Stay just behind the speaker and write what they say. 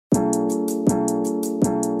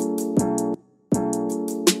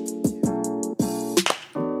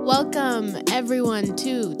Welcome, everyone,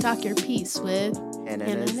 to Talk Your Piece with Hannah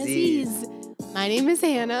and Aziz. My name is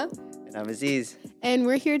Hannah. And I'm Aziz. And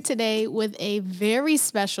we're here today with a very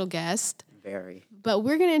special guest. But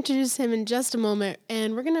we're going to introduce him in just a moment.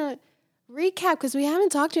 And we're going to recap because we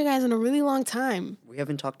haven't talked to you guys in a really long time. We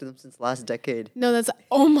haven't talked to them since last decade. No,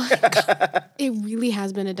 oh my God. It really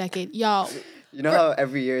has been a decade. Y'all. You know how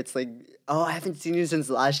every year it's like, oh, I haven't seen you since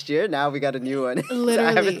last year. Now we got a new one. Literally. So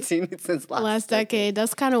I haven't seen you since last decade.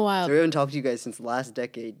 That's kind of wild. So we haven't talked to you guys since last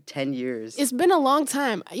decade, 10 years. It's been a long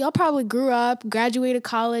time. Y'all probably grew up, graduated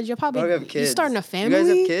college. Y'all probably have kids. You're starting a family. You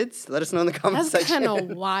guys have kids? Let us know in the comment section. That's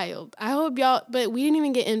kind of wild. I hope y'all, but we didn't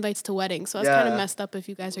even get invites to weddings. So that's kind of messed up if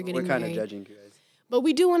you guys are getting married. We're kind of judging you guys. But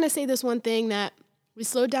we do want to say this one thing that we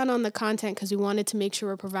slowed down on the content because we wanted to make sure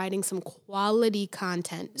we're providing some quality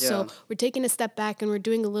content. Yeah. So we're taking a step back and we're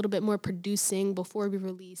doing a little bit more producing before we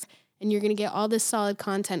release. And you're going to get all this solid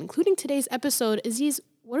content, including today's episode. Aziz,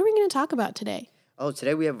 what are we going to talk about today? Oh,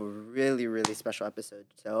 today we have a really, really special episode.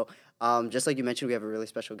 So just like you mentioned, we have a really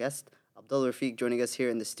special guest, Abdullah Rafiq, joining us here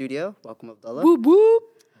in the studio. Welcome, Abdullah. Whoop, whoop.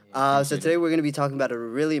 So today we're going to be talking about a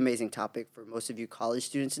really amazing topic for most of you college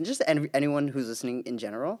students and just anyone who's listening in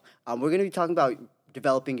general. We're going to be talking about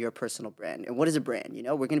developing your personal brand. And what is a brand? You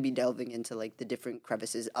know, we're going to be delving into like the different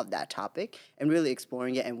crevices of that topic and really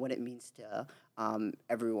exploring it and what it means to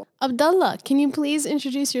everyone. Abdullah, can you please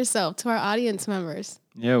introduce yourself to our audience members?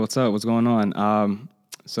 Yeah, what's up? What's going on?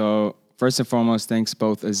 So first and foremost, thanks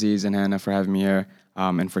both Aziz and Hannah for having me here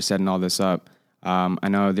and for setting all this up. I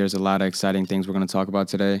know there's a lot of exciting things we're going to talk about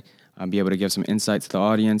today, be able to give some insight to the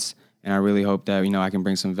audience, and I really hope that, I can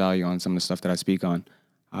bring some value on some of the stuff that I speak on.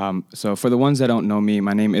 So for the ones that don't know me,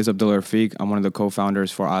 my name is Abdullah Rafiq. I'm one of the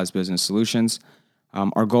co-founders for Oz Business Solutions.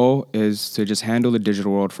 Our goal is to just handle the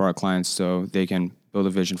digital world for our clients so they can build a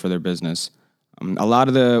vision for their business. A lot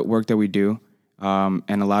of the work that we do and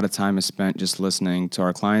a lot of time is spent just listening to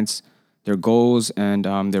our clients, their goals, and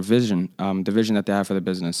their vision, the vision that they have for the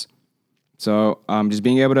business. So just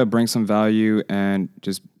being able to bring some value and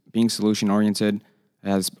just being solution-oriented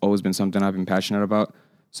has always been something I've been passionate about.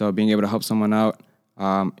 So being able to help someone out,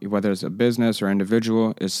 whether it's a business or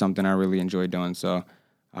individual, is something I really enjoy doing. So,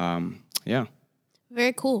 yeah.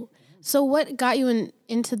 Very cool. So what got you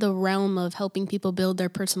into the realm of helping people build their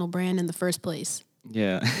personal brand in the first place?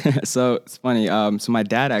 Yeah. So it's funny. So my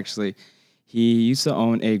dad actually, he used to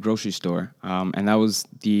own a grocery store, and that was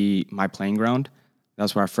my playing ground.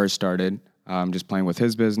 That's where I first started, just playing with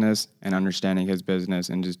his business and understanding his business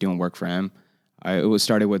and just doing work for him. It was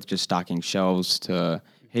started with just stocking shelves to,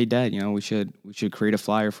 hey, Dad, we should create a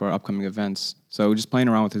flyer for upcoming events. So just playing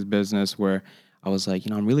around with his business where I was like,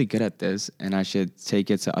 I'm really good at this and I should take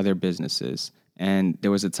it to other businesses. And there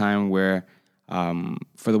was a time where,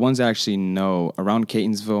 for the ones that actually know, around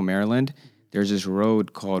Catonsville, Maryland, there's this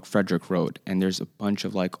road called Frederick Road. And there's a bunch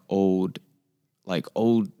of old,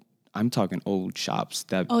 I'm talking old shops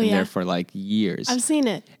that have been there for years. I've seen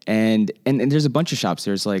it. And there's a bunch of shops.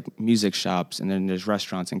 There's music shops, and then there's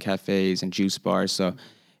restaurants and cafes and juice bars. So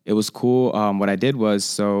it was cool. What I did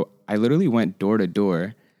was, I literally went door to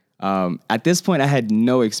door. At this point, I had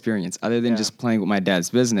no experience other than just playing with my dad's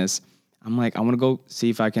business. I'm like, I want to go see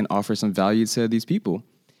if I can offer some value to these people.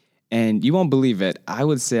 And you won't believe it. I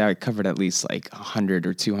would say I covered at least 100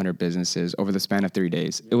 or 200 businnesses over the span of 3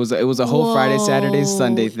 days. It was a whole Friday, Saturday,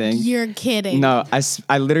 Sunday thing. You're kidding. No,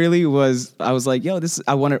 I literally was. I was like, yo,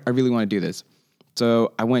 I really want to do this.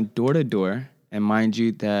 So I went door to door, and mind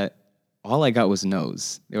you, that all I got was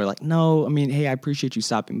no's. They were like, no, hey, I appreciate you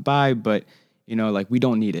stopping by, but we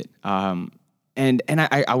don't need it. And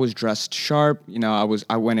I was dressed sharp.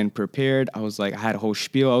 I went in prepared. I was like, I had a whole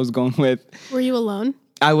spiel I was going with. Were you alone?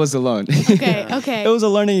 I was alone. Okay. It was a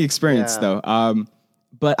learning experience, though.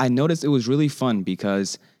 But I noticed it was really fun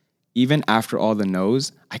because even after all the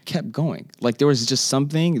no's, I kept going. There was just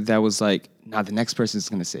something that was the next person's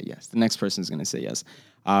going to say yes. The next person's going to say yes.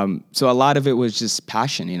 So a lot of it was just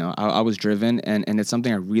passion. I was driven, and it's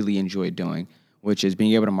something I really enjoyed doing, which is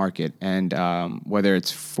being able to market. And whether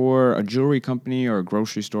it's for a jewelry company or a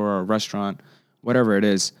grocery store or a restaurant, whatever it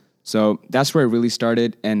is. So that's where it really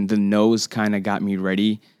started, and the no's kind of got me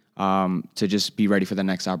ready to just be ready for the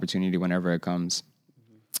next opportunity whenever it comes.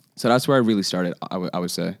 So that's where I really started, I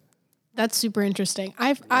would say. That's super interesting.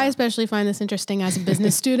 I especially find this interesting as a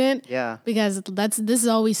business student. Yeah. Because this is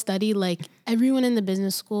all we study. Everyone in the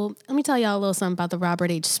business school. Let me tell y'all a little something about the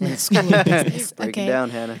Robert H. Smith School of Business. Break it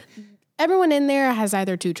down, Hannah. Everyone in there has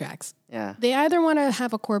either two tracks. Yeah. They either want to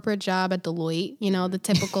have a corporate job at Deloitte, the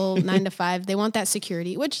typical 9 to 5. They want that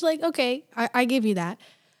security, which okay, I give you that.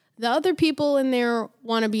 The other people in there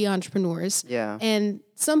want to be entrepreneurs. Yeah. And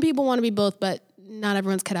some people want to be both, but not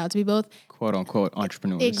everyone's cut out to be both. Quote unquote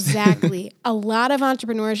entrepreneurs. Exactly. A lot of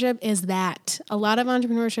entrepreneurship is that. A lot of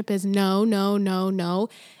entrepreneurship is no, no, no, no.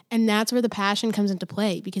 And that's where the passion comes into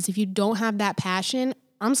play. Because if you don't have that passion,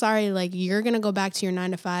 I'm sorry, like you're going to go back to your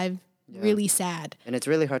 9 to 5 really sad. And it's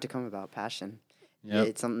really hard to come about passion. Yep.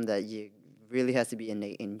 It's something that you really has to be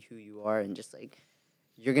innate in who you are, and just like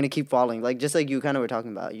you're going to keep falling. Like just like you kind of were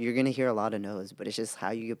talking about, you're going to hear a lot of no's, but it's just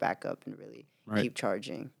how you get back up and really keep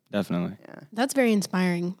charging. Definitely. Yeah. That's very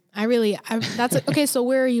inspiring. Okay, so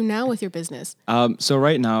where are you now with your business? So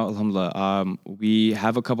right now, alhamdulillah, we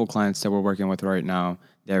have a couple clients that we're working with right now.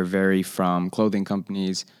 They're vary from clothing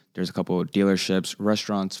companies. There's a couple of dealerships,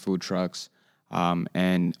 restaurants, food trucks. At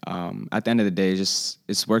the end of the day,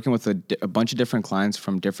 it's working with a bunch of different clients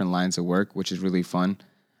from different lines of work, which is really fun.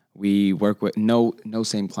 We work with no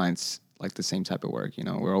same clients like the same type of work. You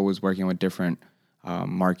know, we're always working with different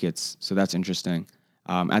markets, so that's interesting.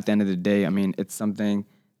 At the end of the day, I mean, it's something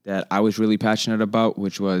that I was really passionate about,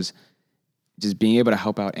 which was just being able to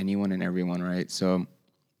help out anyone and everyone, right? So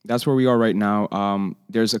that's where we are right now.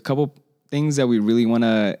 There's a couple things that we really want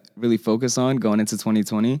to really focus on going into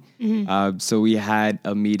 2020. Mm-hmm. So we had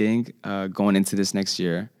a meeting going into this next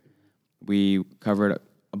year. We covered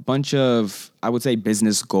a bunch of, I would say,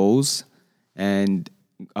 business goals and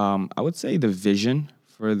I would say the vision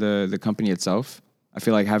for the company itself. I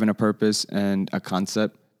feel like having a purpose and a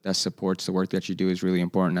concept that supports the work that you do is really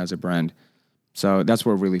important as a brand. So that's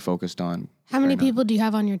what we're really focused on. How many people do you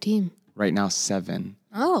have on your team? Right now, 7.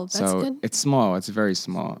 Oh, that's good. It's small. It's very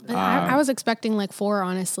small. I was expecting like 4,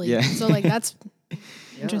 honestly. Yeah. So like that's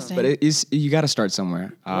interesting. But you got to start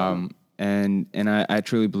somewhere. And I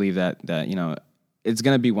truly believe that you know it's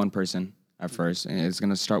gonna be one person at first, and it's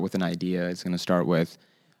gonna start with an idea. It's gonna start with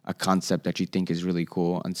a concept that you think is really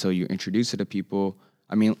cool until you introduce it to people.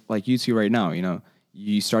 I mean, like you two right now, you know,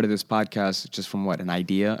 you started this podcast just from an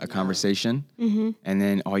idea, a conversation, and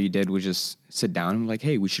then all you did was just sit down and like,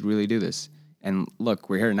 hey, we should really do this. And look,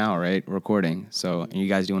 we're here now, right? Recording. So, and you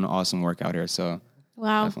guys doing awesome work out here. So,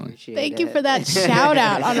 wow. Thank you for that shout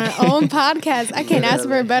out on our own podcast. I can't ask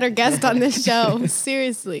for a better guest on this show.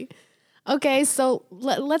 Seriously. Okay, so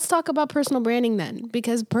let's talk about personal branding then,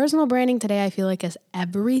 because personal branding today I feel like is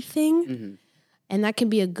everything, and that can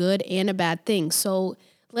be a good and a bad thing. So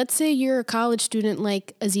let's say you're a college student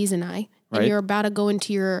like Aziz and I, and you're about to go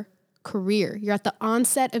into your career. You're at the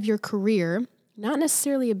onset of your career, not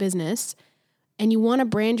necessarily a business, and you want to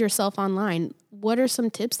brand yourself online. What are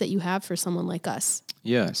some tips that you have for someone like us?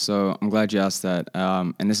 Yeah, so I'm glad you asked that.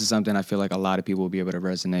 And this is something I feel like a lot of people will be able to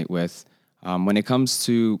resonate with. When it comes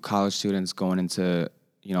to college students going into,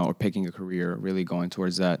 you know, or picking a career, really going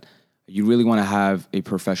towards that, you really want to have a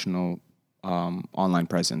professional online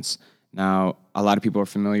presence. Now, a lot of people are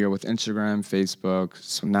familiar with Instagram, Facebook,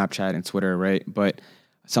 Snapchat, and Twitter, right? But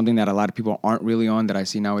something that a lot of people aren't really on that I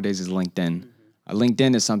see nowadays is LinkedIn.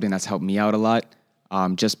 LinkedIn is something that's helped me out a lot.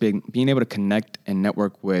 Just being able to connect and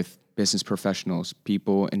network with business professionals,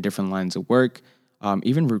 people in different lines of work,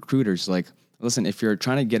 even recruiters. Like, listen, if you're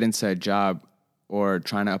trying to get into a job or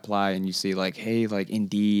trying to apply and you see like, hey, like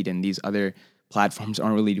Indeed and these other platforms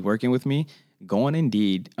aren't really working with me, go on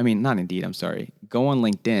Indeed. I mean, not Indeed, I'm sorry. Go on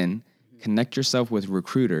LinkedIn, connect yourself with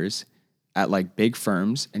recruiters at like big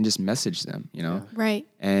firms and just message them, you know? Right.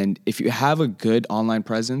 And if you have a good online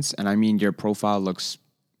presence, and I mean your profile looks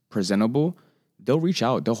presentable, they'll reach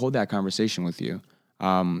out. They'll hold that conversation with you.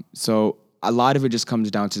 So a lot of it just comes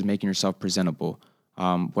down to making yourself presentable,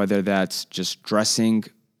 whether that's just dressing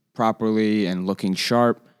properly and looking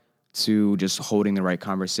sharp, to just holding the right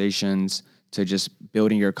conversations, to just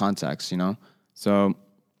building your contacts, you know? So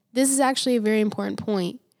this is actually a very important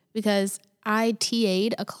point, because I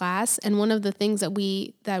TA'd a class, and one of the things that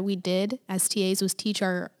we did as TAs was teach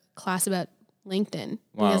our class about LinkedIn.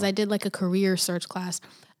 Wow. Because I did like a career search class.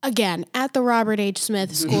 Again, at the Robert H.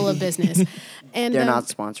 Smith School of Business. And they're not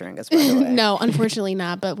sponsoring us, by the way. No, unfortunately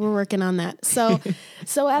not, but we're working on that. So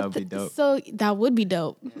that would be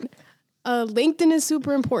dope. LinkedIn is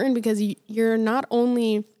super important because you're not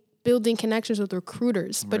only building connections with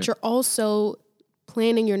recruiters, but you're also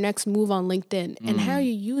planning your next move on LinkedIn and how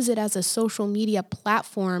you use it as a social media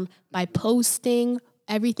platform by posting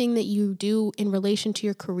everything that you do in relation to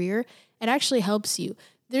your career. It actually helps you.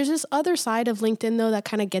 There's this other side of LinkedIn, though, that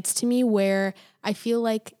kind of gets to me where I feel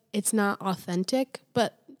like it's not authentic,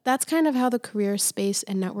 but that's kind of how the career space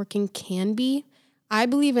and networking can be. I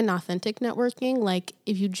believe in authentic networking. Like,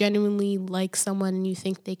 if you genuinely like someone and you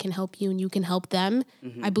think they can help you and you can help them,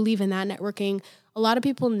 I believe in that networking. A lot of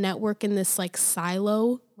people network in this like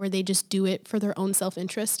silo where they just do it for their own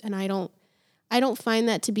self-interest, and I don't find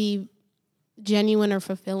that to be genuine or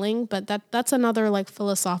fulfilling, but that's another like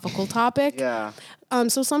philosophical topic. Yeah.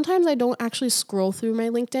 So sometimes I don't actually scroll through my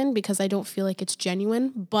LinkedIn because I don't feel like it's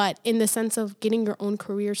genuine, but in the sense of getting your own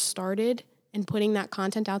career started and putting that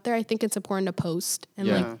content out there, I think it's important to post and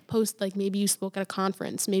like post, like maybe you spoke at a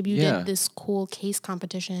conference, maybe you did this cool case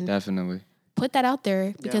competition. Definitely. Put that out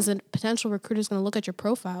there because a potential recruiter is going to look at your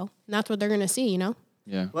profile and that's what they're going to see, you know?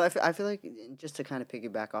 Yeah. Well, I feel like just to kind of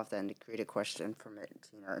piggyback off that and to create a question from it,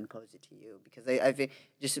 and pose it to you, because I think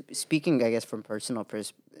just speaking, I guess, from personal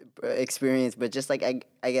experience, but just like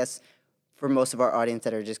I guess for most of our audience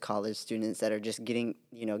that are just college students that are just getting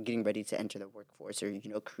ready to enter the workforce or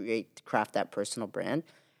craft that personal brand,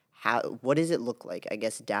 what does it look like? I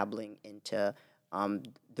guess dabbling into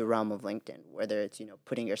the realm of LinkedIn, whether it's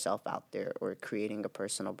putting yourself out there or creating a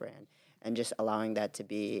personal brand, and just allowing that to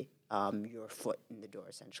be your foot in the door,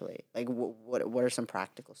 essentially. Like, what are some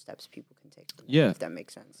practical steps people can take? If that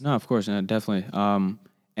makes sense. No, of course, definitely.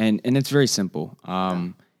 And it's very simple.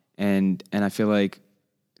 And I feel like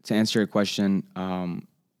to answer your question,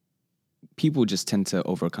 people just tend to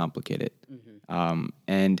overcomplicate it.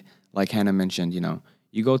 And like Hannah mentioned,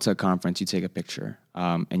 you go to a conference, you take a picture,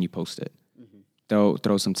 and you post it.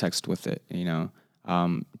 Throw some text with it.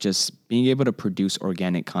 Just being able to produce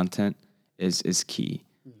organic content is key.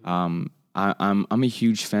 I'm a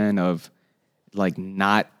huge fan of like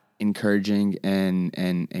not encouraging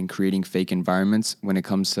and creating fake environments when it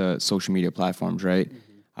comes to social media platforms, right?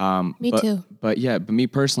 Me too. But me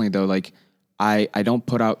personally though, like I don't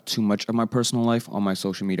put out too much of my personal life on my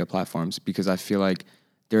social media platforms because I feel like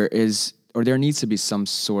there needs to be some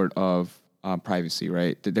sort of privacy,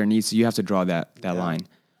 right? You have to draw that line.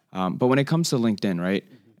 But when it comes to LinkedIn, right?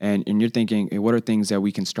 And you're thinking, hey, what are things that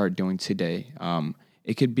we can start doing today?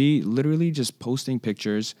 It could be literally just posting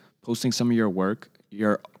pictures, posting some of your work,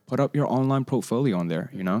 put up your online portfolio on there,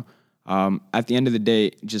 At the end of the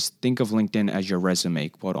day, just think of LinkedIn as your resume,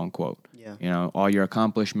 quote unquote. Yeah. All your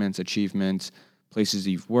accomplishments, achievements, places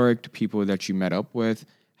you've worked, people that you met up with.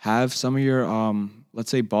 Have some of your, let's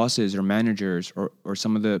say, bosses or managers or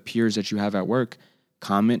some of the peers that you have at work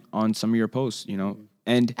comment on some of your posts,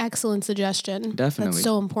 And excellent suggestion. Definitely. That's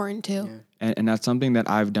so important too. Yeah. And that's something that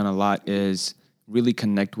I've done a lot is really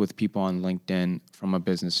connect with people on LinkedIn from a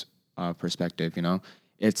business perspective.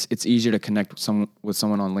 It's easier to connect with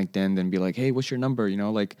someone on LinkedIn than be like, hey, what's your number?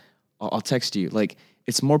 Like I'll text you. Like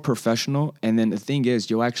it's more professional. And then the thing is,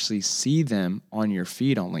 you'll actually see them on your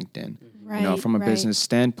feed on LinkedIn. Right, from a business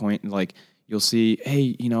standpoint, like you'll see,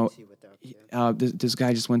 hey, this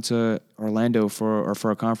guy just went to Orlando for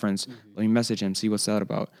a conference. Let me message him, see what's that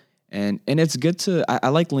about. And it's good to, I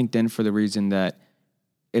like LinkedIn for the reason that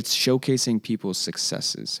it's showcasing people's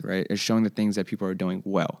successes, right? It's showing the things that people are doing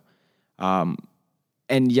well.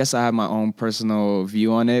 And yes, I have my own personal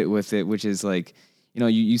view on it with it, which is like,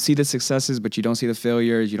 you see the successes, but you don't see the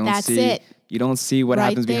failures. You don't see what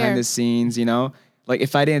happens behind the scenes, Like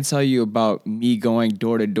if I didn't tell you about me going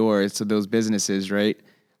door to door to those businesses, right?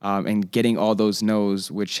 And getting all those no's,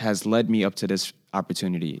 which has led me up to this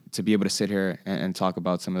opportunity to be able to sit here and talk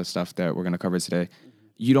about some of the stuff that we're going to cover today.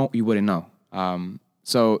 You wouldn't know.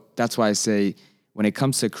 So that's why I say when it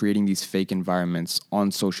comes to creating these fake environments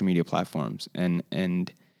on social media platforms, and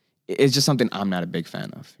it's just something I'm not a big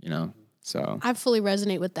fan of, So I fully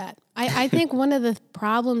resonate with that. I think one of the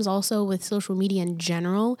problems also with social media in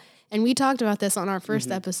general, and we talked about this on our first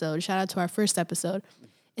episode, shout out to our first episode,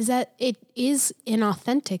 is that it is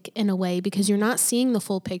inauthentic in a way because you're not seeing the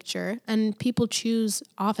full picture and people choose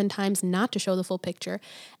oftentimes not to show the full picture.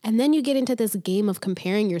 And then you get into this game of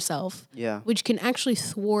comparing yourself, which can actually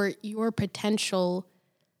thwart your potential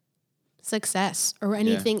success or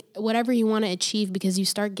anything, whatever you want to achieve, because you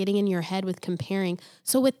start getting in your head with comparing.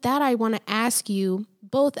 So with that, I want to ask you,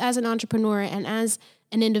 both as an entrepreneur and as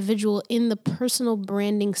an individual in the personal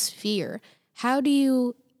branding sphere, how do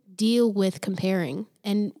you deal with comparing?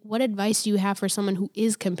 And what advice do you have for someone who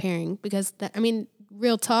is comparing? Because,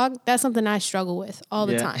 real talk, that's something I struggle with all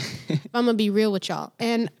the time. I'm going to be real with y'all.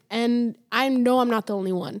 And I know I'm not the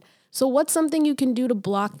only one. So what's something you can do to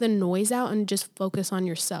block the noise out and just focus on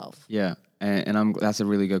yourself? Yeah, and that's a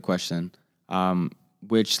really good question,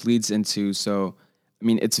 which leads into,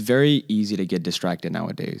 it's very easy to get distracted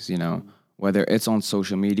nowadays, whether it's on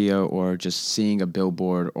social media or just seeing a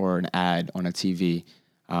billboard or an ad on a TV.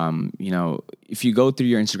 If you go through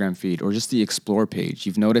your Instagram feed or just the explore page,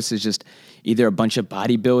 you've noticed it's just either a bunch of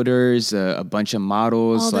bodybuilders, a bunch of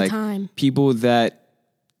models, all the time. People that,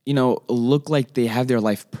 look like they have their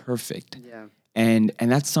life perfect. Yeah. And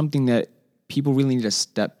that's something that people really need to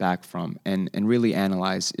step back from and really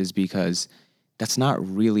analyze, is because that's not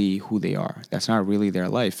really who they are. That's not really their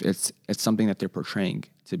life. It's something that they're portraying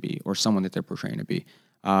to be, or someone that they're portraying to be.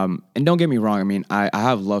 And don't get me wrong. I mean, I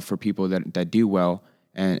have love for people that do well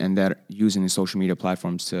and that are using the social media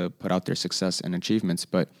platforms to put out their success and achievements.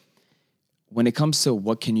 But when it comes to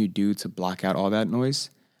what can you do to block out all that noise,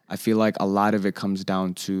 I feel like a lot of it comes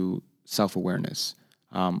down to self-awareness.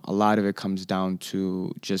 A lot of it comes down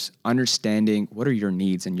to just understanding what are your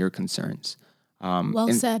needs and your concerns.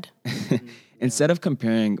 Said. Instead of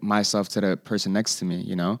comparing myself to the person next to me,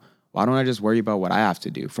 why don't I just worry about what I have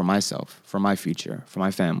to do for myself, for my future, for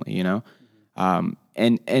my family,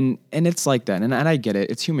 And it's like that. And I get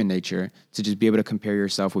it. It's human nature to just be able to compare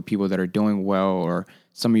yourself with people that are doing well or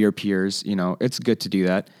some of your peers. It's good to do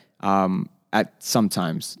that. At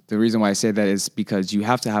sometimes the reason why I say that is because you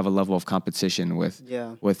have to have a level of competition with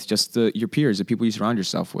just your peers, the people you surround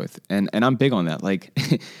yourself with. And I'm big on that. Like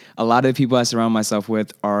a lot of the people I surround myself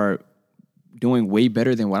with are doing way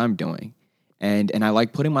better than what I'm doing. And I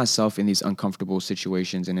like putting myself in these uncomfortable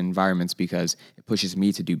situations and environments because it pushes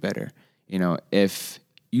me to do better. If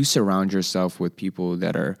you surround yourself with people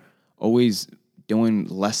that are always doing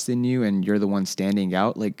less than you and you're the one standing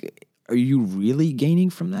out, like, are you really gaining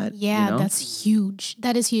from that? Yeah, that's huge.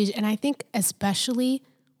 That is huge. And I think especially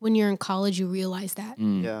when you're in college, you realize that.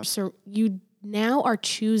 Yeah. So you now are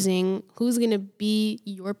choosing who's going to be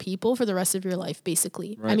your people for the rest of your life,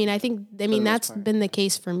 basically. Right. I mean, that's been the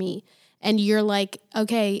case for me. And you're like,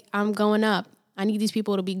 okay, I'm going up. I need these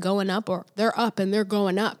people to be going up, or they're up and they're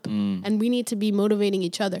going up. And we need to be motivating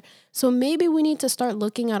each other. So maybe we need to start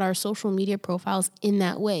looking at our social media profiles in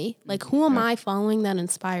that way. Like, who am I following that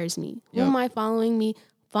inspires me? Who am I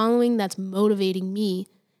following that's motivating me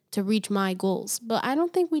to reach my goals? But I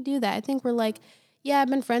don't think we do that. I think we're like, yeah, I've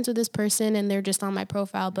been friends with this person and they're just on my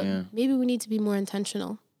profile, but maybe we need to be more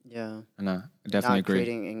intentional. Yeah. No, I definitely agree.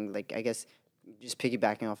 Creating, I guess, just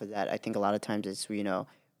piggybacking off of that, I think a lot of times it's,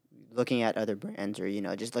 looking at other brands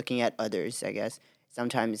or, just looking at others, I guess,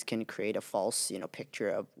 sometimes can create a false, picture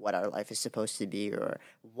of what our life is supposed to be or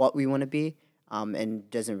what we want to be, and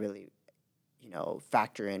doesn't really,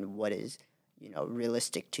 factor in what is,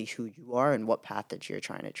 realistic to who you are and what path that you're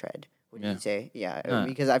trying to tread. Would you say? Yeah,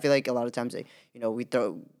 because I feel like a lot of times,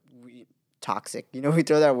 toxic, we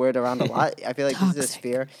throw that word around a lot. I feel like this is a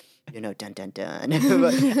sphere. Dun, dun, dun. But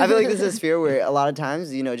I feel like this is a sphere where a lot of times,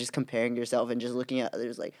 just comparing yourself and just looking at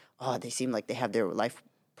others like, oh, they seem like they have their life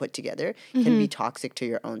put together can be toxic to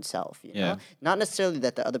your own self, know? Not necessarily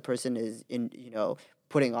that the other person is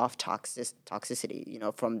putting off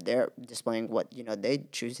toxicity, from their displaying what, they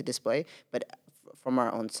choose to display, but from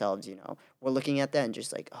our own selves, we're looking at that and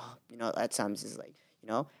just like, oh, at times is like,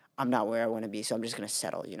 I'm not where I want to be, so I'm just going to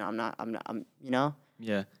settle, I'm.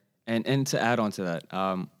 Yeah. And to add on to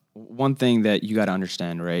that, one thing that you got to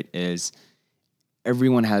understand, right, is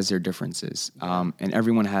everyone has their differences, and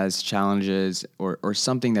everyone has challenges or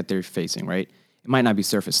something that they're facing, right? It might not be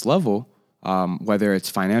surface level, whether it's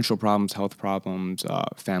financial problems, health problems,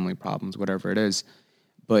 family problems, whatever it is,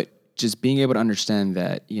 but just being able to understand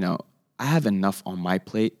that, I have enough on my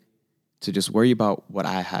plate to just worry about what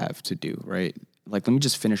I have to do, right? Like, let me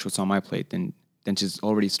just finish what's on my plate, then just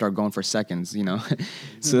already start going for seconds,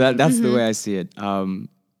 So that's the way I see it.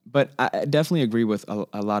 But I definitely agree with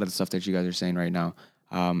a lot of the stuff that you guys are saying right now.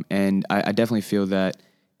 And I definitely feel that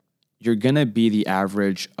you're going to be the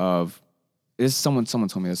average of this. Someone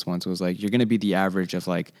told me this once. It was like, you're going to be the average of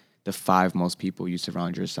like the 5 most people you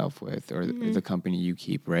surround yourself with or the company you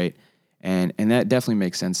keep, right? And that definitely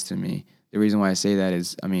makes sense to me. The reason why I say that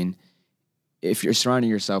is, I mean, if you're surrounding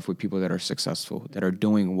yourself with people that are successful, that are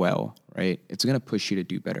doing well, right, it's going to push you to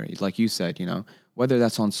do better. Like you said, whether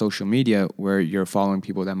that's on social media where you're following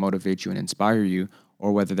people that motivate you and inspire you,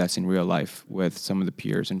 or whether that's in real life with some of the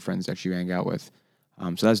peers and friends that you hang out with.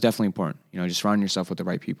 So that's definitely important. Just surround yourself with the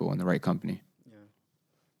right people and the right company.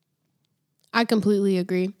 I completely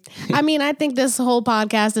agree. I mean, I think this whole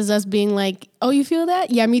podcast is us being like, oh, you feel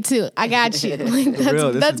that? Yeah, me too. I got you. Like,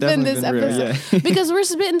 that's been this episode. Real, because we're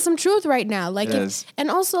spitting some truth right now. Like,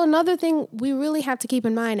 and also another thing we really have to keep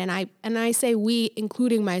in mind, and I say we,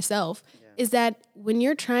 including myself, is that when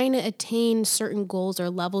you're trying to attain certain goals or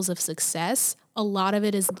levels of success, a lot of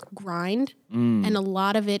it is grind, and a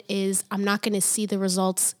lot of it is I'm not going to see the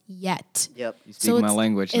results yet. Yep. You speak my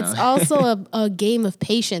language now. It's also a game of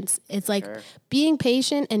patience. It's like being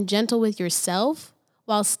patient and gentle with yourself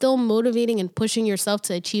while still motivating and pushing yourself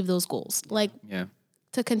to achieve those goals. Like,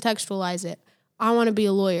 to contextualize it, I want to be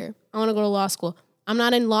a lawyer. I want to go to law school. I'm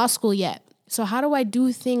not in law school yet. So how do I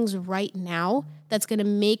do things right now that's going to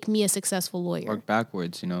make me a successful lawyer? Work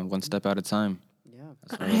backwards, one step at a time.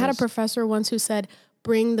 Yeah. I had a professor once who said,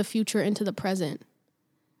 bring the future into the present.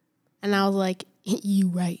 And I was like, you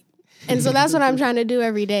right. And so that's what I'm trying to do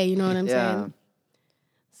every day. You know what I'm saying?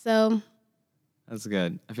 So. That's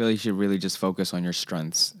good. I feel like you should really just focus on your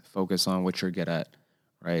strengths, focus on what you're good at,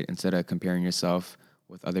 right? Instead of comparing yourself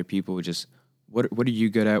with other people, just what are you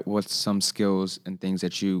good at? What's some skills and things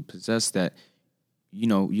that you possess that, you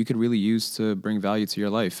know, you could really use to bring value to your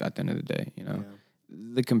life at the end of the day, you know?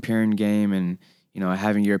 The comparing game and, you know,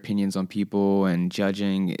 having your opinions on people and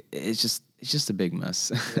judging, it's just a big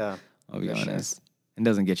mess. Yeah. I'll be honest. Sure. It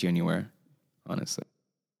doesn't get you anywhere, honestly.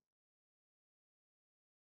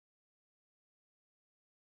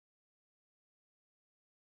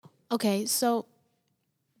 Okay, so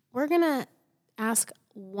we're going to ask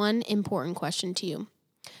one important question to you.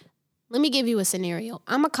 Let me give you a scenario.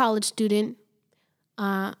 I'm a college student.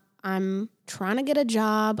 I'm trying to get a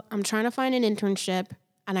job. I'm trying to find an internship.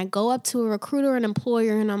 And I go up to a recruiter and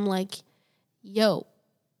employer and I'm like, yo,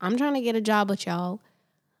 I'm trying to get a job with y'all,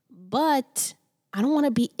 but I don't want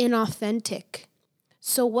to be inauthentic.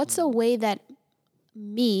 So what's a way that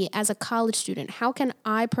me as a college student, how can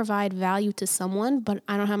I provide value to someone, but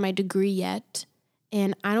I don't have my degree yet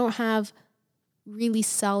and I don't have really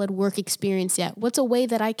solid work experience yet? What's a way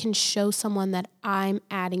that I can show someone that I'm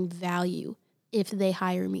adding value if they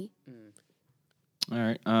hire me? All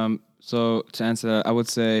right. So to answer that, I would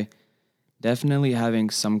say definitely having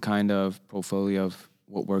some kind of portfolio of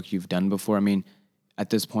what work you've done before. I mean, at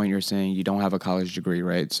this point, you're saying you don't have a college degree,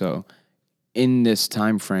 right? So in this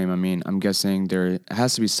time frame, I mean, I'm guessing there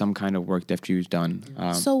has to be some kind of work that you've done.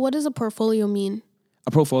 So what does a portfolio mean?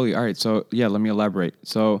 A portfolio. All right. So yeah, let me elaborate.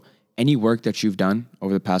 So any work that you've done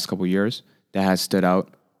over the past couple of years that has stood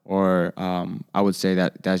out, or I would say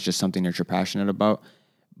that that's just something that you're passionate about,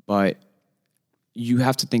 but you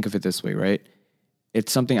have to think of it this way, right?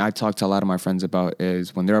 It's something I talk to a lot of my friends about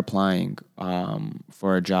is when they're applying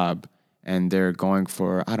for a job and they're going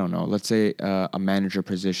for, I don't know, let's say a manager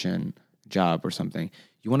position job or something.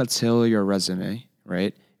 You want to tailor your resume,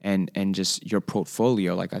 right? And just your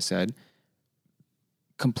portfolio, like I said,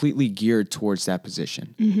 completely geared towards that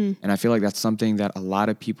position. Mm-hmm. And I feel like that's something that a lot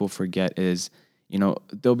of people forget is, you know,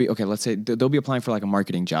 let's say they'll be applying for like a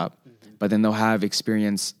marketing job, but then they'll have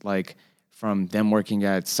experience like from them working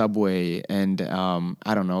at Subway and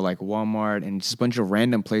I don't know, like Walmart and just a bunch of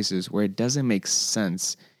random places where it doesn't make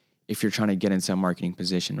sense if you're trying to get into a marketing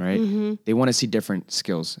position, right? Mm-hmm. They want to see different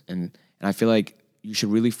skills. And I feel like you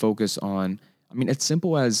should really focus on, I mean, it's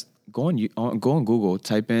simple as go on Google,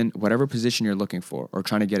 type in whatever position you're looking for or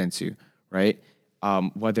trying to get into, right?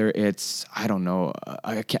 Whether it's, I don't know,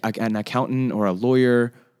 an accountant or a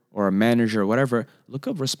lawyer or a manager or whatever, look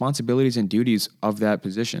up responsibilities and duties of that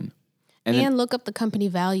position. And then look up the company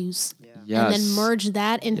values. Yeah. Yes. And then merge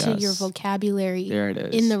that into your vocabulary there it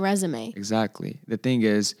is. In the resume. Exactly. The thing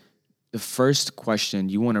is, the first question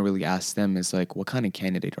you want to really ask them is like, what kind of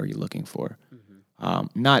candidate are you looking for?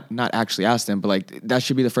 Mm-hmm. Not actually ask them, but like that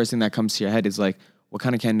should be the first thing that comes to your head is like, what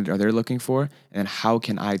kind of candidate are they looking for? And how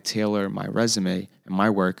can I tailor my resume and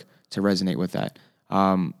my work to resonate with that?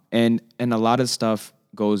 And a lot of stuff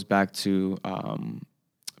goes back to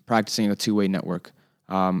practicing a two-way network.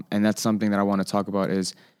 And that's something that I want to talk about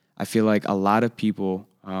is I feel like a lot of people,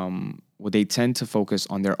 they tend to focus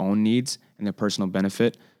on their own needs and their personal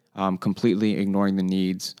benefit, completely ignoring the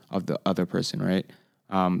needs of the other person, right?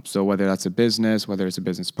 So whether that's a business, whether it's a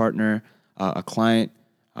business partner, a client,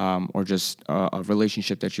 or just a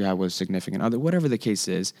relationship that you have with a significant other, whatever the case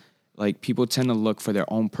is, like people tend to look for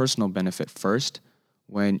their own personal benefit first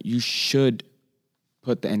when you should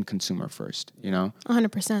put the end consumer first, you know?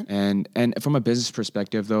 100%. And from a business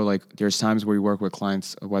perspective, though, like there's times where you work with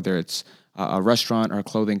clients, whether it's a restaurant or a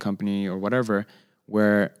clothing company or whatever,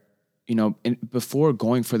 where, you know, before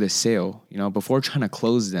going for the sale, you know, before trying to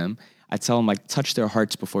close them, I tell them, like, touch their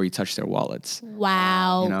hearts before you touch their wallets.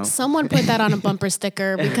 Wow. You know? Someone put that on a bumper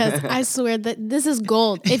sticker because I swear that this is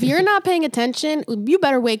gold. If you're not paying attention, you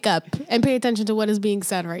better wake up and pay attention to what is being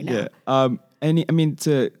said right now. Yeah. And I mean,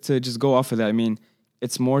 to just go off of that, I mean,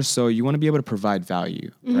 it's more so you want to be able to provide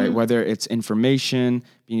value, mm-hmm. right? Whether it's information,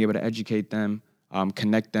 being able to educate them,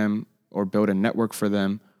 connect them, or build a network for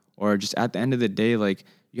them, or just at the end of the day, like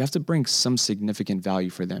you have to bring some significant value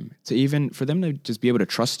for them for them to just be able to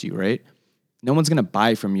trust you, right? No one's going to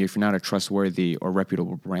buy from you if you're not a trustworthy or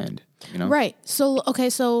reputable brand, you know? Right. So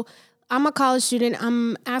I'm a college student.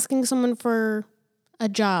 I'm asking someone for a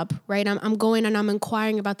job, right? I'm going and I'm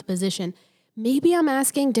inquiring about the position. Maybe I'm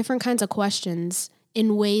asking different kinds of questions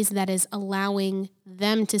in ways that is allowing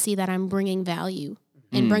them to see that I'm bringing value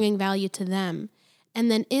and bringing value to them. And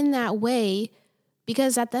then in that way,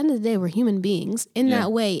 Because at the end of the day, we're human beings. In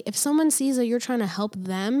that way, if someone sees that you're trying to help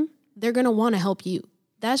them, they're going to want to help you.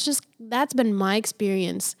 That's been my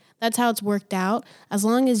experience. That's how it's worked out. As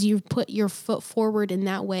long as you put your foot forward in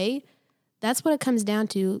that way, that's what it comes down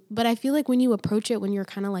to. But I feel like when you approach it, when you're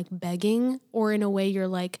kind of like begging, or in a way you're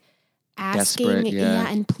like asking, Desperate,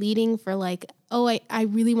 and pleading for like, oh, I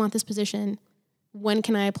really want this position. When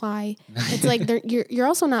can I apply? It's like you're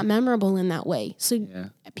also not memorable in that way. So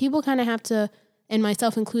people kind of have to, and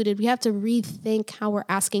myself included, we have to rethink how we're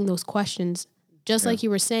asking those questions. Just like you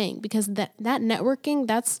were saying, because that networking,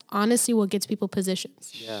 that's honestly what gets people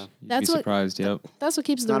positions. Yeah. That's You'd be what surprised, yep. That's what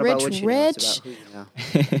keeps It's the not about rich what you know, it's about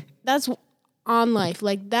who you know. That's on life.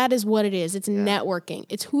 Like, that is what it is. It's networking.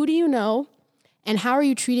 It's who do you know and how are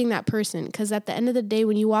you treating that person? Because at the end of the day,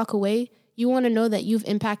 when you walk away, you want to know that you've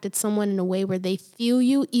impacted someone in a way where they feel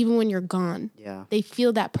you even when you're gone. Yeah. They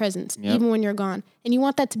feel that presence even when you're gone. And you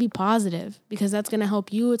want that to be positive because that's going to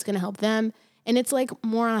help you. It's going to help them. And it's like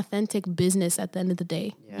more authentic business at the end of the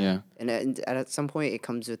day. Yeah. And at some point, it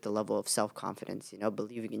comes with the level of self-confidence,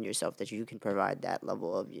 believing in yourself that you can provide that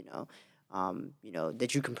level of,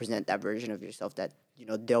 that you can present that version of yourself that,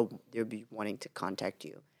 they'll be wanting to contact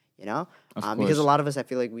you, because a lot of us, I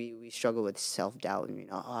feel like we struggle with self-doubt and,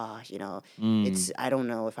 I don't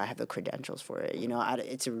know if I have the credentials for it.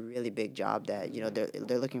 It's a really big job that,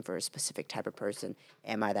 they're looking for a specific type of person.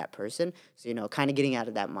 Am I that person? So, kind of getting out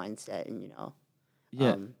of that mindset and,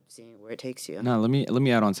 seeing where it takes you. No, let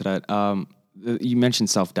me add on to that. You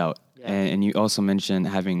mentioned self-doubt and you also mentioned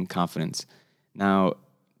having confidence. Now,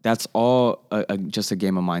 that's all just a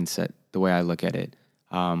game of mindset, the way I look at it.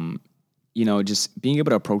 Just being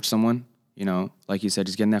able to approach someone, like you said,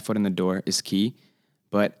 just getting that foot in the door is key.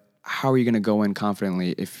 But how are you going to go in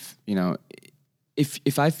confidently if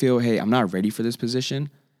I feel, hey, I'm not ready for this position,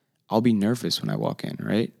 I'll be nervous when I walk in,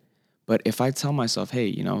 right? But if I tell myself,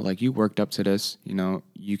 hey, like you worked up to this,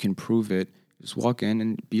 you can prove it, just walk in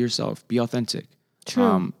and be yourself, be authentic.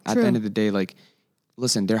 True. At the end of the day, like,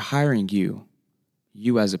 listen, they're hiring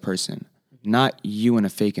you as a person, not you in a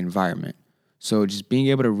fake environment. So just being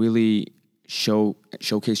able to really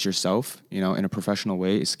showcase yourself, in a professional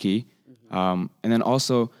way is key. And then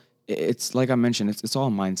also, it's like I mentioned, it's all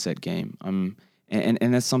a mindset game.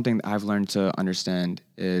 And that's something that I've learned to understand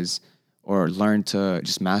or learn to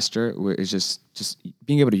just master, is just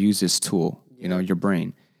being able to use this tool, your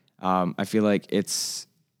brain. I feel like it's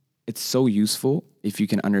so useful if you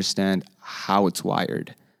can understand how it's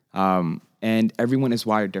wired. And everyone is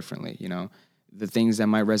wired differently, The things that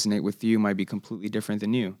might resonate with you might be completely different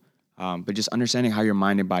than you. But just understanding how your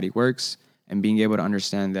mind and body works and being able to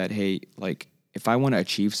understand that, hey, like, if I want to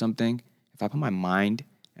achieve something, if I put my mind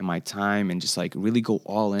and my time and just like really go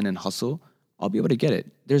all in and hustle, I'll be able to get it.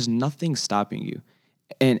 There's nothing stopping you.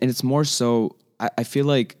 And it's more so, I feel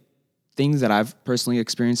like things that I've personally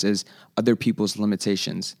experienced is other people's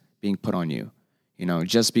limitations being put on you.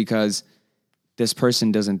 Just because this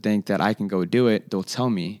person doesn't think that I can go do it, they'll tell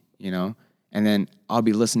me, and then I'll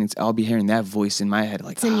be I'll be hearing that voice in my head,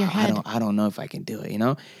 like, it's in your head. I don't know if I can do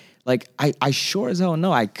it, Like, I sure as hell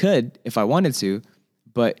know I could if I wanted to,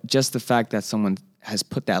 but just the fact that someone has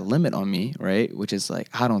put that limit on me, right, which is like,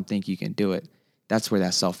 I don't think you can do it. That's where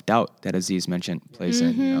that self-doubt that Aziz mentioned plays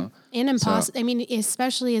in, And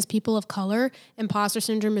especially as people of color, imposter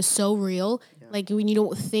syndrome is so real. Yeah. Like, when you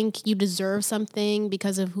don't think you deserve something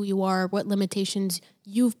because of who you are, what limitations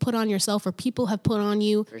you've put on yourself or people have put on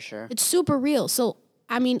you. For sure. It's super real. So,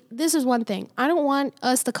 this is one thing. I don't want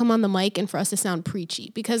us to come on the mic and for us to sound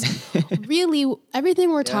preachy, because really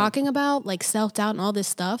everything we're talking about, like self-doubt and all this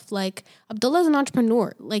stuff, like, Abdullah's an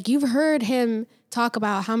entrepreneur. Like, you've heard him talk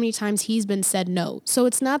about how many times he's been said no. So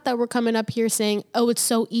it's not that we're coming up here saying, oh, it's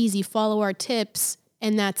so easy, follow our tips,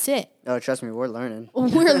 and that's it. No, trust me, we're learning.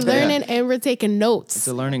 We're learning and we're taking notes. It's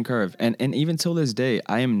a learning curve. And even till this day,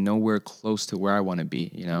 I am nowhere close to where I want to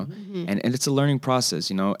be, And it's a learning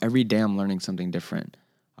process, Every day I'm learning something different.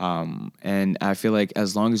 And I feel like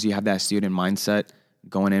as long as you have that student mindset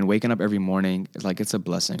going in, waking up every morning, it's a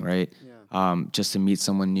blessing, right? Yeah. Just to meet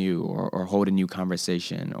someone new or hold a new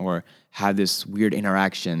conversation or have this weird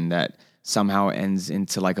interaction that somehow ends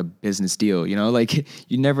into like a business deal, Like,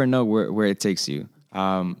 you never know where it takes you.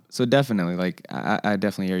 So definitely, like, I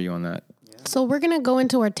definitely hear you on that. Yeah. So we're going to go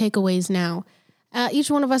into our takeaways now. Each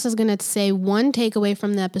one of us is going to say one takeaway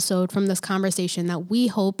from the episode, from this conversation, that we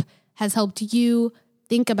hope has helped you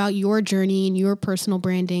think about your journey and your personal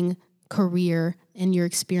branding career and your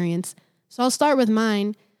experience. So I'll start with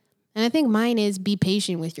mine. And I think mine is be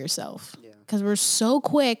patient with yourself. Because we're so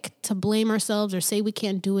quick to blame ourselves or say we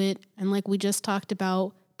can't do it. And like we just talked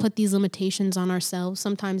about, put these limitations on ourselves.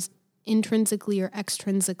 Sometimes intrinsically or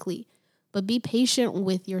extrinsically. But be patient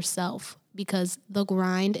with yourself because the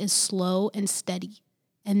grind is slow and steady.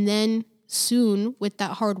 And then soon, with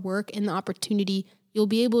that hard work and the opportunity, you'll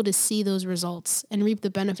be able to see those results and reap the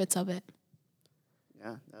benefits of it.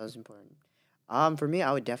 Yeah, that was important. For me,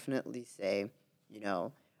 I would definitely say,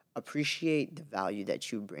 appreciate the value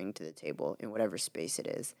that you bring to the table in whatever space it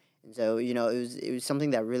is. And so, it was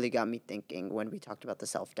something that really got me thinking when we talked about the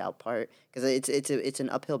self-doubt part, because it's an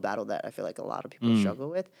uphill battle that I feel like a lot of people struggle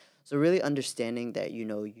with. So really understanding that,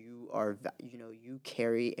 you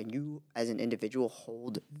carry and you as an individual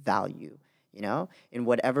hold value, in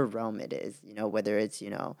whatever realm it is, whether it's,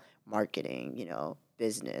 marketing,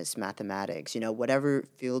 business, mathematics, whatever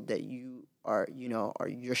field that you are,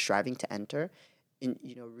 you're striving to enter, in,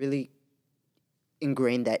 really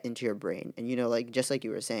ingrain that into your brain. And, just like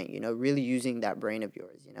you were saying, really using that brain of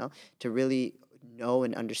yours, to really know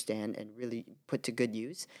and understand and really put to good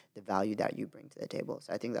use the value that you bring to the table.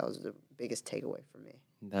 So I think that was the biggest takeaway for me.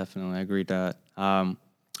 Definitely, I agree with that. A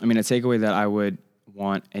takeaway that I would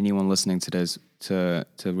want anyone listening to this to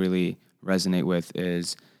really resonate with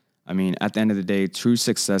is, at the end of the day, true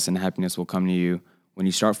success and happiness will come to you when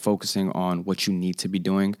you start focusing on what you need to be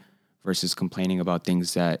doing versus complaining about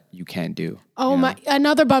things that you can't do. Oh my,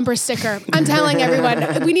 another bumper sticker. I'm telling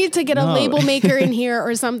everyone, we need to get a label maker in here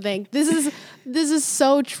or something. This is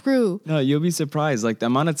so true. No, you'll be surprised. Like the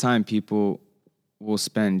amount of time people will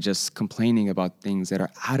spend just complaining about things that are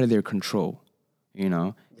out of their control.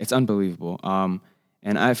 It's unbelievable.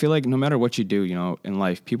 And I feel like no matter what you do, in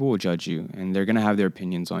life, people will judge you and they're going to have their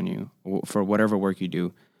opinions on you for whatever work you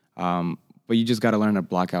do. But you just got to learn to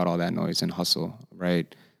block out all that noise and hustle, right?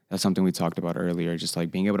 That's something we talked about earlier, just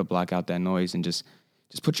like being able to block out that noise and just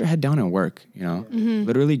put your head down and work,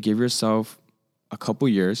 Literally give yourself a couple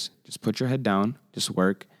years, just put your head down, just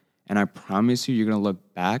work. And I promise you, you're going to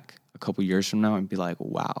look back a couple years from now and be like,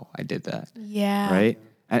 wow, I did that. Yeah. Right?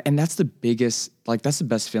 And that's the biggest, that's the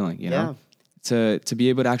best feeling, know? To be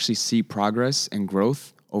able to actually see progress and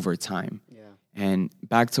growth over time. Yeah. And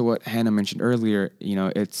back to what Hannah mentioned earlier,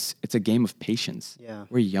 it's a game of patience. Yeah.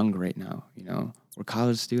 We're young right now, We're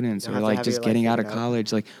college students. We're just getting out of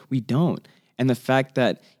college. We don't. And the fact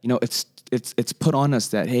that, it's put on us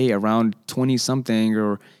that, hey, around 20 something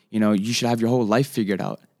or, you should have your whole life figured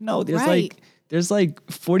out. No, there's 40,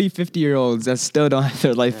 50-year-olds that still don't have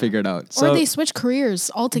their life figured out. So, or they switch careers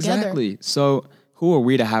altogether. Exactly. So who are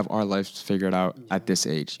we to have our lives figured out at this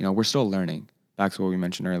age? We're still learning. Back to what we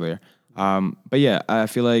mentioned earlier. But yeah, I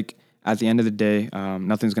feel like at the end of the day,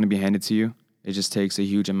 nothing's going to be handed to you. It just takes a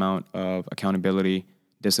huge amount of accountability,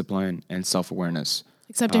 discipline, and self-awareness.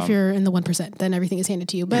 Except if you're in the 1%, then everything is handed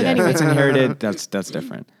to you. But anyway. If it's inherited, that's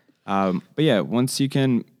different. But yeah, once you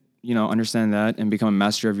can, understand that and become a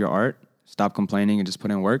master of your art, stop complaining and just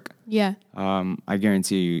put in work. Yeah. I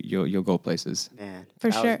guarantee you'll go places. Man,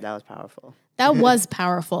 for sure. That was powerful. That was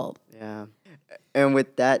powerful. Yeah. And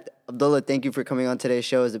with that, Abdullah, thank you for coming on today's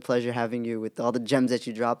show. It was a pleasure having you with all the gems that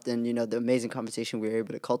you dropped and, the amazing conversation we were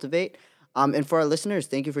able to cultivate. And for our listeners,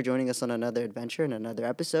 thank you for joining us on another adventure and another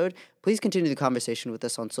episode. Please continue the conversation with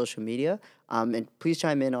us on social media. And please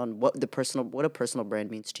chime in on what a personal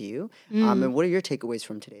brand means to you. And what are your takeaways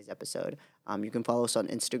from today's episode? You can follow us on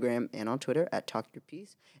Instagram and on Twitter at Talk Your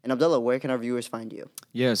Piece. And Abdullah, where can our viewers find you?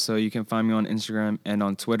 Yeah, so you can find me on Instagram and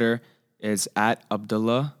on Twitter. It's at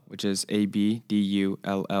Abdullah, which is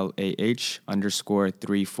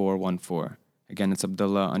ABDULLAH_3414. Again, it's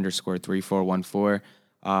Abdullah _3414.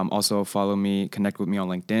 Also follow me, connect with me on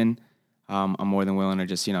LinkedIn. I'm more than willing to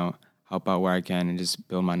just, help out where I can and just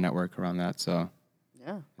build my network around that. So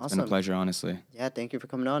yeah, awesome. It's been a pleasure, honestly. Yeah, thank you for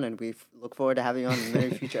coming on, and we look forward to having you on in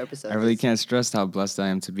many future episodes. I really can't stress how blessed I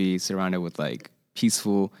am to be surrounded with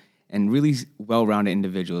peaceful and really well-rounded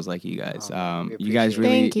individuals like you guys. You guys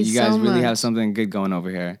really have something good going over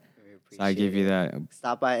here. So I give you that.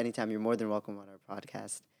 Stop by anytime. You're more than welcome on our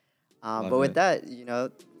podcast. But with that,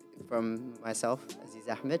 from myself, Aziz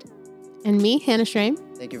Ahmed. And me, Hannah Strahm.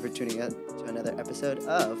 Thank you for tuning in to another episode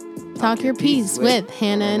of Talk Your Piece with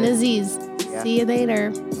Hannah and Aziz. Yeah. See you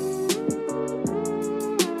later.